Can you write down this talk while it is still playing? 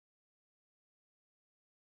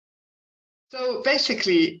So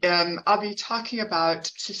basically, I'll be talking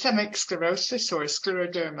about systemic sclerosis or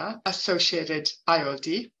scleroderma associated ILD.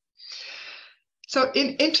 So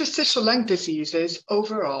in interstitial lung diseases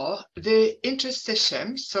overall, the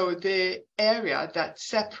interstitium, so the area that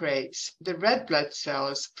separates the red blood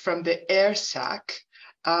cells from the air sac,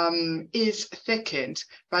 is thickened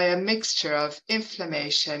by a mixture of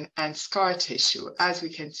inflammation and scar tissue, as we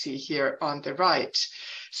can see here on the right,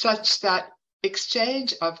 such that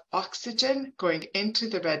exchange of oxygen going into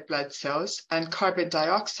the red blood cells and carbon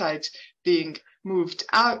dioxide being moved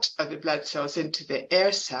out of the blood cells into the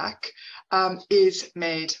air sac is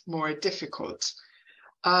made more difficult.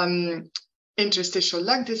 Interstitial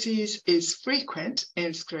lung disease is frequent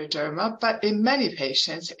in scleroderma, but in many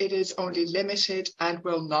patients, it is only limited and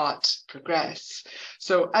will not progress.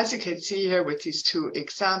 So as you can see here with these two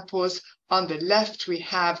examples, on the left, we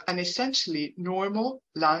have an essentially normal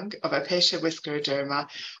lung of a patient with scleroderma.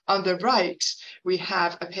 On the right, we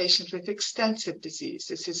have a patient with extensive disease.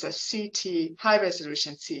 This is a CT,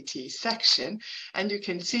 high-resolution CT section, and you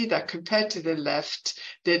can see that compared to the left,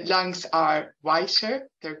 the lungs are whiter,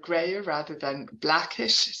 they're grayer rather than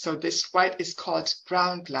blackish. So this white is called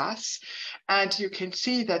ground glass, and you can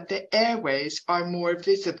see that the airways are more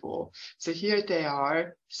visible. So here they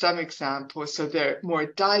are, some examples. So they're more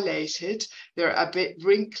dilated, they're a bit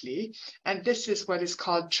wrinkly, and this is what is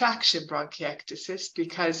called traction bronchiectasis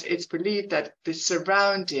because it's believed that the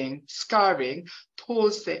surrounding scarring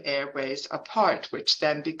pulls the airways apart, which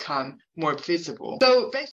then become more visible.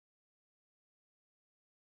 So